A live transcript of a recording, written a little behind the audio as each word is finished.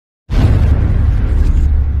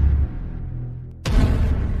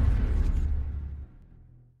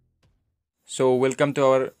So welcome to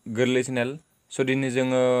our गोरलै channel. So दिनै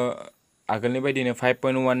जोङो आगोलनि बायदिनो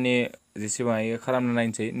 5.1 नि जेसेबां हायो खालामना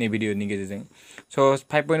नायनोसै नै भिडिअनि गेजेरजों. So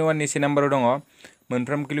 5.1 नि से नाम्बाराव दङ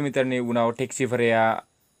मोनफ्रोम किल'मिटारनि उनाव टेक्सि भाराया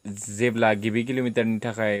जेब्ला गिबि किल'मिटारनि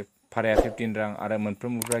थाखाय भाराया 15 रां आरो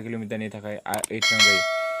मोनफ्रोम उफ्रा किल'मिटारनि थाखाय 8 रां जायो.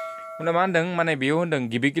 उनाव मा होनदों माने बेयाव होनदों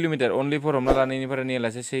गिबि किल'मिटार अनलि फर हमना लानायनिफ्राय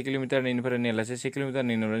नेलासे 1 किल'मिटार नैनिफ्राय नेलासे 1 किल'मिटार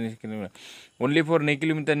नैनिफ्राय 1 किल'मिटार अनलि फर 2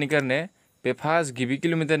 किल'मिटारनि कारणे बे फार्स्ट गिबि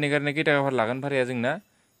किल'मिटारनि कारणे खै थाखा लागोन भाराया जोंना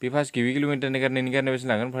बे फार्स्ट गिबि किल'मिटारनि कारणे बेसेबां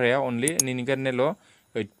लागोन भाराया अनलि नैनि कारनेल'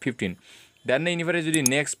 15 दा नैनिफ्राय जुदि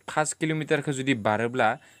नेक्स्ट फार्स्ट किल'मिटारखौ जुदि बारोब्ला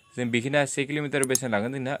जों बेखिना 1 किल'मिटार बेसेबां लागोन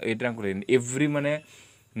जोंना 8 रांखौ लागोन एभ्रि माने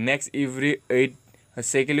नेक्स्ट एभ्रि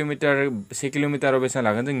 1 किल'मिटाराव बेसेबां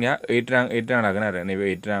लागोन जोंनिया 8 रां लागोन आरो नैबे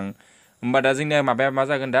 8 रां होमबा दा जोंनिया माबाया मा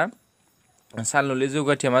जागोन दा सानलुलि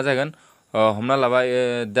जौगाथिया मा जागोन हमना लाबाय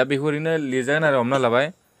दा बेखौ ओरैनो लिरजागोन आरो हमना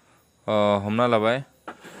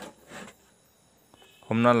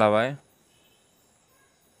लाबाय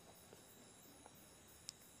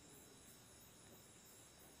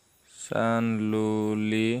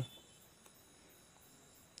सानलुलि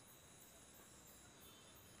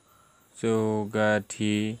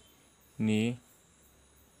जौगाथिनि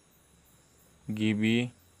गिबि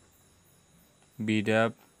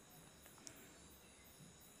बिदाब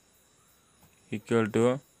इक्वल टु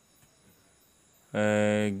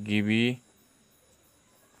गिबि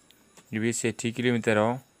सेथि किल'मिटाराव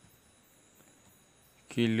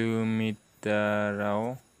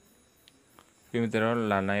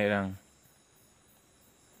लानाय रां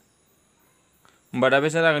होमबा दा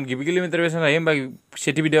बेसेबां जागोन गिबि किल'मिटार बेसेबां लायो होमबा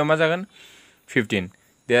सेथि बिदाबा मा जागोन 15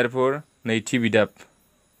 देयरफर नैथि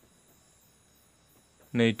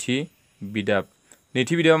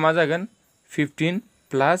बिदाबा मा जागोन 15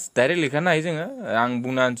 प्लास डाइरेक्ट लिरखानो हायो जोङो आं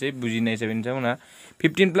बुंना होनसै बुजिनाय हिसाबै नोंथांमोना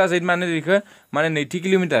 15 प्लास 8 माने बेखौ माने नैथि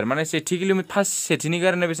किल'मिटार माने सेथि किल'मिटार फार्स्ट सेथिनि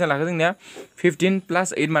कारणे बेसेबां लाखो जोंनिया 15 प्लास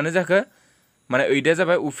 8 मानो जाखो माने 8आ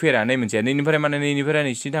जाबाय उफेरा नै मोनसेया नैनिफ्राय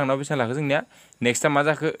नैसिम थांनायाव बेसेबां लाखो जोंनिया नेक्स्टआ मा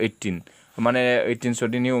जाखो 18 माने 18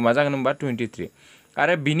 सदिनि मा जागोन होनबा 23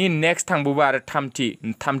 आरो बिनि नेक्स्ट थांबावबा आरो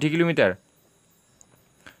थामथि किल'मिटार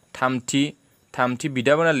थामथि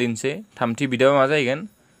बिदाब होना लिरनोसै थामथि बिदाबा मा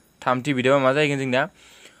जाहैगोन जोंनिया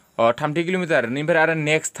थामथि किल'मिटार निफ्राय आरो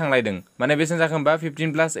नेक्स्ट थांलायदों माने बेसेबां जाखो होमबा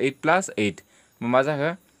 15 प्लास 8 मा जाखो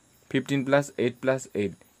 15 प्लास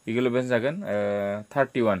 8 इक्वल बेसेबां जागोन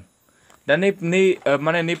 31 दा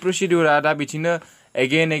नै प्रसिडिउरा दा बिथिंनो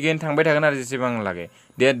एगेन थांबाय थागोन आरो जेसेबां लागे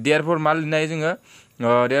देयरफर मा लिरनो हायो जोङो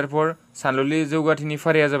देयरफर सानलुलि जौगाथिनि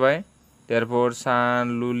फारिया जाबाय देयरफर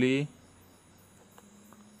सानलुलि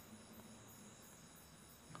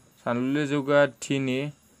जौगाथिनि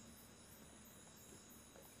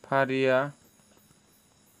फारिया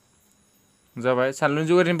जाबाय सानलुलि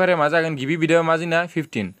जौगाथिनि फारिया मा जागोन गिबि बिदाबा मा जोंना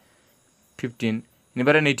 15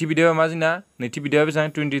 बेनिफ्राय नैथि बिदाबा मा जोंना बेसेबां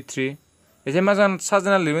 23 एसे मा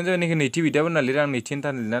साजाना लिरबानो जाबाय नैखौ नैथि बिदाब होनना लिरो आं नैथि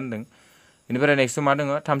होनना लिरना होनदों बेनिफ्राय नेक्स्टआव मा दङ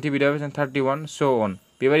थामथि बिदाबा बेसेबां 31 स' अन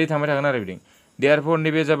बेबायदि थांबाय थागोन आरो बिदि देयरफर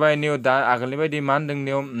नैबे जाबाय दा आगोलनि बायदि मा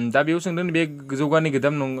होनदों दा बेयाव सोंदों बे जौगानि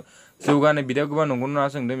बिदाब गोबां नंगौ नङा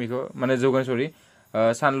सोंदों बेखौ माने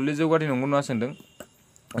सानलुलि जौगाथि नंगौ नङा सोंदों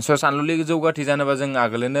स' सानलुलि जौगाथि जानोबा जों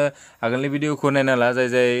आगोलनि भिडिअखौ नायना ला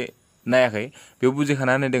जाय नायाखै बेयाव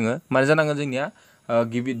बुजिखाना होनाय दोङो माने जानांगोन जोंनिया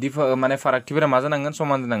माने फारागथिफोरा मा जानांगोन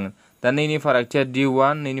समान जानांगोन दा नैनि फारागथिया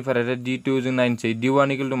D1 नैनि फारागथिया D2 जों नायनोसै D1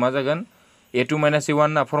 इक्वल टु मा जागोन A2 माइनास A1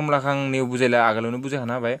 ना फर्मुलाखौ आं नैयाव बुजायला आगोलावनो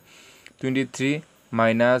बुजायखाना होबाय 23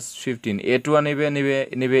 माइनास 15 A2आ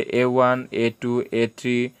नैबे A1 A2 A3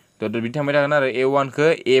 बिदि थांबाय थागोन आरो A1खौ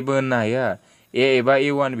Aबो होननो हायो A एबा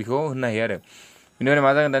A1 बेखौ होननो हायो आरो बेनिफ्राय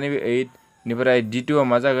मा जागोन दा नैबे 8 बेनिफ्राय D2आ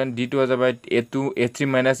मा जागोन D2आ जाबाय A3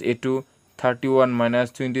 minus A2 31 minus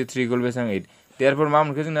 23 equal बेसेबां 8 देयरफर मा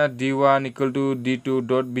मोनखो जोंना D1 equal two D2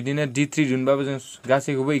 dot बिदिनो D3 दिहुनबाबो जों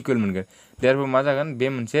गासैखौबो इक्वल मोनगोन देयरफर मा जागोन बे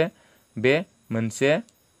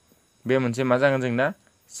मोनसे मा जागोन जोंना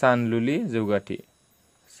सानलुलि जौगाथि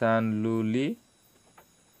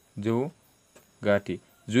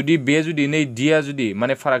जुदि नै दिया जुदि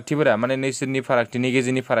माने फारागथिफोरा माने नैसोरनि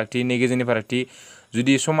गेजेरनि फारागथि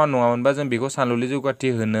जुदि समान नङामोनबा जों बेखौ सानलुलि जौगाथि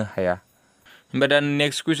होनो हाया ओमफ्राय दा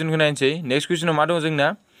नेक्स्ट कुइसनखौ नायनोसै नेक्स्ट कुइसनाव मा दङ जोंना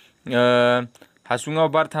हासुङाव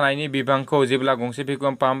बार थानायनि बिबांखौ जेब्ला गंसे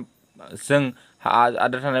भेकुवाम पाम्पजों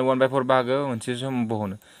आद्रा थानाय 1/4 बाहागो मोनसे सम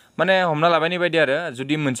बहनो माने हमना लाबायनि बायदि आरो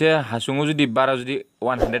जुदि मोनसे हासुङाव जुदि बारा जुदि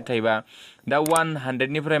 100 थायोबा दा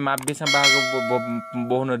 100निफ्राय मा बेसेबां बाहागो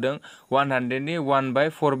बहनोदों 100नि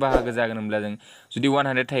 1/4 बाहागो जागोन होनब्ला जों जुदि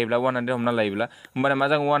 100 थायोब्ला 100 हमना लायोब्ला होमबाना मा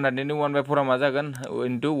जागोन 100नि 1/4 मा जागोन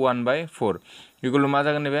इनटु 1/4 इक्वल मा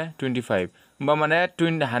जागोन नैबे 25 होमबा माने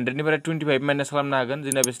 100निफ्राय 25 माइनास खालामनो हागोन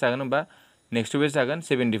जोंना बेसे थागोन होमबा नेक्स्ट बेसे जागोन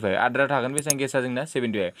 75 आद्रा थागोन बेसेबां गेसा जोंना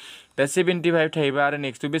 75 दा 75 थायोबा आरो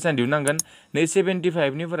नेक्स्ट बेसेबां दिहुननांगोन नै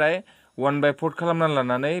 75 निफ्राय 1/4 खालामना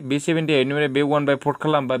लानानै बे 75 निफ्राय बे 1/4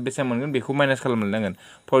 खालामबा बेसेबां मोनगोन बेखौ माइनास खालामनांगोन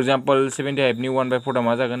फर एग्जांपल 75 नि 1/4 आ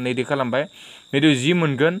मा जागोन नैदि खालामबाय नैदि जि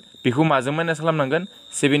मोनगोन बेखौ माजों माइनास खालामनांगोन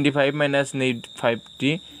 75 माइनास 5d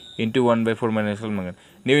इनटु 1/4 माइनास खालामनांगोन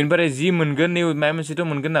नैबेनिफ्राय जि मोनगोन नै माया मोनसेथ'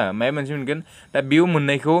 मोनगोन ना माया मोनसे मोनगोन दा बेयाव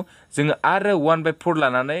मोननायखौ जोङो आरो 1/4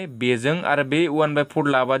 लानानै बेजों आरो बे 1/4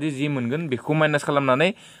 लाबादि जि मोनगोन बेखौ माइनास खालामनानै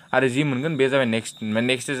आरो जि मोनगोन बे जाबाय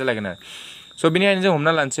नेक्स्ट जालायगोन आरो स' बेनिखायनो जों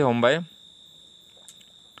हमना लानोसै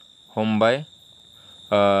हमबाय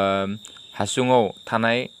हासुङाव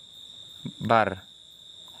थानाय बार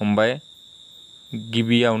हमबाय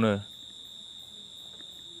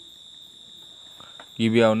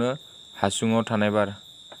गिबियावनो हासुङाव थानाय बार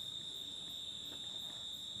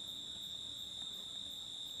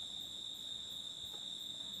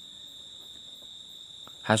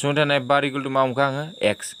हासुङाव थानाय बार इकुवेल टु मा हमखो आङो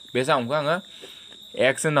एक्स बेसेबां हमखो आङो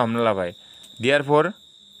एक्स होनना हमना लाबाय देयारफर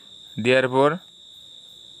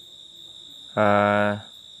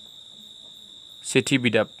सेथि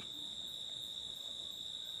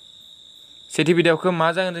बिदाबखौ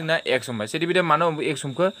मा जागोन जोंना एक्स हमबाय सेथि बिदाब मानो एक्स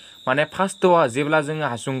हमखो माने फार्स्टआव जेब्ला जोङो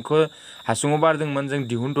हासुङाव बारदोंमोन जों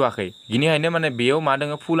दिहुनथ'वाखै बिनिखायनो माने बेयाव मा दङ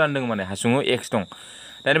फुलानो दङ माने हासुङाव एक्स दं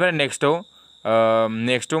दानिफ्राय नेक्स्टआव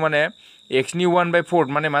माने एक्सनि 1/4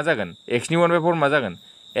 माने मा जागोन एक्सनि 1/4 मा जागोन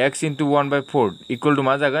एक्स इनटु 1/4 इकुवेल टु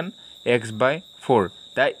मा जागोन x/4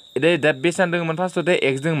 दा बेसेबां दङमोन फार्स्टआव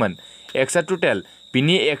एक्स दङमोन एक्सआ टटेल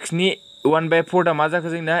बिनि एक्सनि 1/4 दा मा जाखो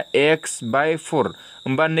जोंना x/4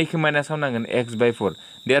 होमबा नैखौ माइनास खालामनांगोन x/4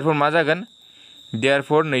 देयारफर मा जागोन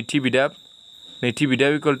देयारफर नैथि बिदाब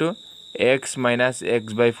equal two x minus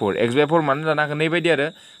x/4 मानो दानो हागोन नैबायदि आरो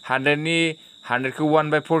 100खौ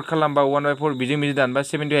 1/4 खालामबा 1/4 बिजों दानबा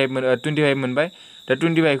 25 मोनबाय दा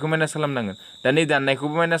 25खौ माइनास खालामनांगोन दा नै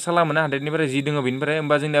दाननायखौबो माइनास खालामो ना 100निफ्राय जि दङ बेनिफ्राय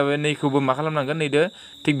होमबा जोंनिया बे नैखौबो मा खालामनांगोन नैदो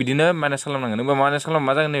थिग बिदिनो माइनास खालामनांगोन होमबा माइनास खालामबा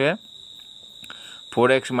मा जागोन नैबे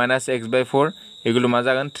 4x minus x/4 equal two मा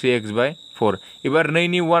जागोन 3x/4 एबार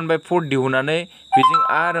नैनि 1/4 दिहुननानै बेजों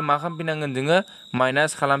आरो मा खालामफिननांगोन जोङो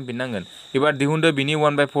माइनास खालामफिननांगोन एबार दिहुनदो बिनि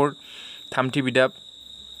 1/4 थामथि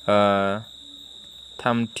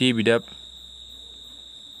बिदाब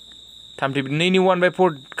नैनि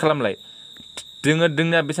 1/4 खालामलाय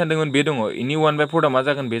जोंना बेसेबां दंमोन बे दङ इनि 1/4 मा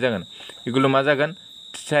जागोन बे जागोन इकुवेल टु मा जागोन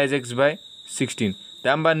 3x/16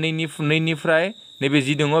 दा होमबा नैनिफ्राय नैबे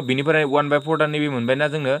जि दङ बिनिफ्राय 1/4 दा नैबे मोनबायना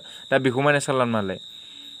जोंनो दा बेखौ minus खालामनालाय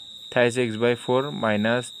 3x/4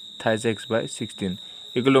 minus 3x/16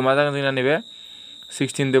 equal two मा जागोन जोंना नैबे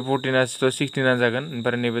 16 दो 14 16 जागोन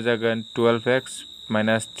ओमफ्राय नैबे जागोन 12x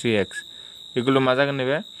minus 3x equal two मा जागोन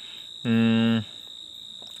नैबे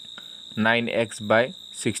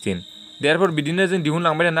 9x/16 देयारफोर बिदिनो जों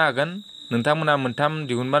दिहुनलांबाय थानो हागोन नोंथांमोना मोनथाम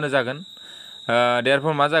दिहुनबानो जागोन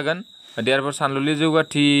देयारफोर मा जागोन देयारफोर सानलुलि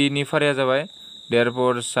जौगाथिनि फारिया जाबाय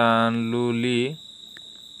देयारफोर सानलुलि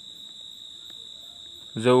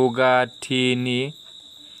जौगाथिनि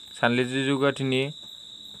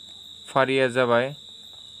फारिया जाबाय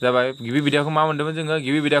गिबि बिदाखौ मा मोन्दोंमोन जोङो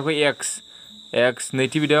गिबि बिदाखौ x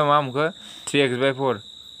नैथि बिदायाव मा मोनखो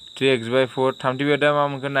 3x/4 थामथि बिदायाव मा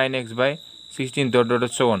मोनखो 9x/16 डट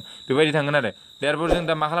बेबायदि थांगोन आरो देयारफोर जों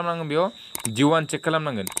दा मा खालामनांगोन बेयाव d1 चेक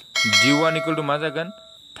खालामनांगोन d1 इकुवेल टु मा जागोन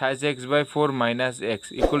 3x/4 minus x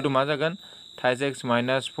equal two मा जागोन 3x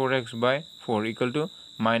minus 4x/4 equal two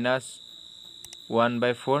minus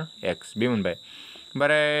 1/4x बे मोनबाय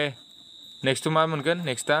ओमफ्राय नेक्स्टआव मा मोनगोन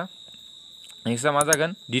नेक्स्टआ मा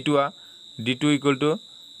जागोन d2 equal two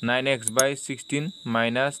 9x/16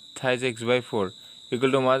 minus 3x/4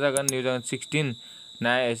 equal two मा जागोन नैबे जागोन 16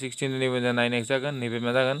 नैबे 9x जागोन नैबे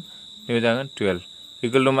मा जागोन नैबे जागोन 12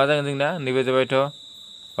 इकुवेल टु मा जागोन जोंना नैबे जाबायथ'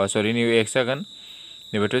 नैबे x जागोन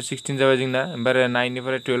नैबेथ' 16 जाबाय जोंना ओमफ्राय 9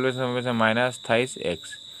 निफ्राय 12 माइनास 3x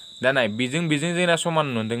दा नाय बेजों जोंना समान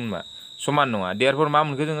मोनदों नामा समान नङा देयारफोर मा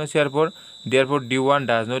मोनखो जोङो देयारफोर d1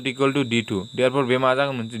 does not equal two d2 देयारफोर बे मा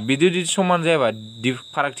जागोन बिदि जुदि समान जायाबा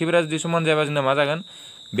फारागथिफोरा जुदि समान जायाबा जोंना मा जागोन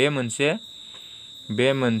बे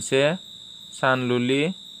मोनसे सानलुलि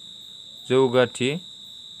जौगाथि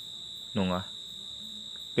नङा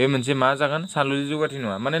बे मोनसे मा जागोन सानलुलि जौगाथि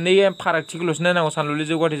नङा माने नै फारागथिखौल'सो नायनांगौ सानलुलि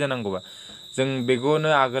जौगाथि जानांगौबा जों बेखौनो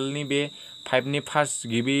आगोलनि बे 5नि फार्स्ट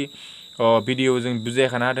गिबि भिडिअ जों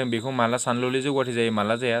बुजायखानो हादों बेखौ माला सानलुलि जौगाथि जायो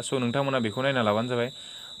माला जाया स' नोंथांमोना बेखौ नायना लाबानो जाबाय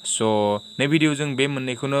स' नै भिडिअ जों बे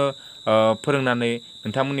मोननैखौनो फोरोंनानै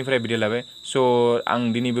नोंथांमोननिफ्राय भिडिअ लाबाय स' आं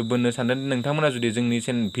दिनैबो बुंनो सानदों नोंथांमोना जुदि जोंनि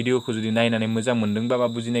भिडिअखौ जुदि नायनानै मोजां मोनदोंब्ला बा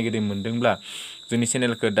बुजिनाय गेदेर मोनदोंब्ला जोंनि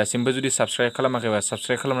चेनेलखौ दासिमबो जुदि साबस्क्राइब खालामाखैबा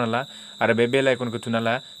साबस्क्राइब खालामना ला आरो बे बेल आइकनखौ थुना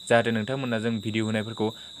ला जाहाथे नोंथांमोना जों भिडिअ होनायफोरखौ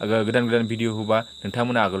गोदान गोदान भिडिअ होबा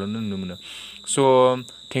नोंथांमोना आगोलावनो नुनो मोनो स'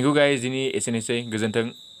 थेंक इउ गाइस दिनै एसेनोसै गोजोन्थों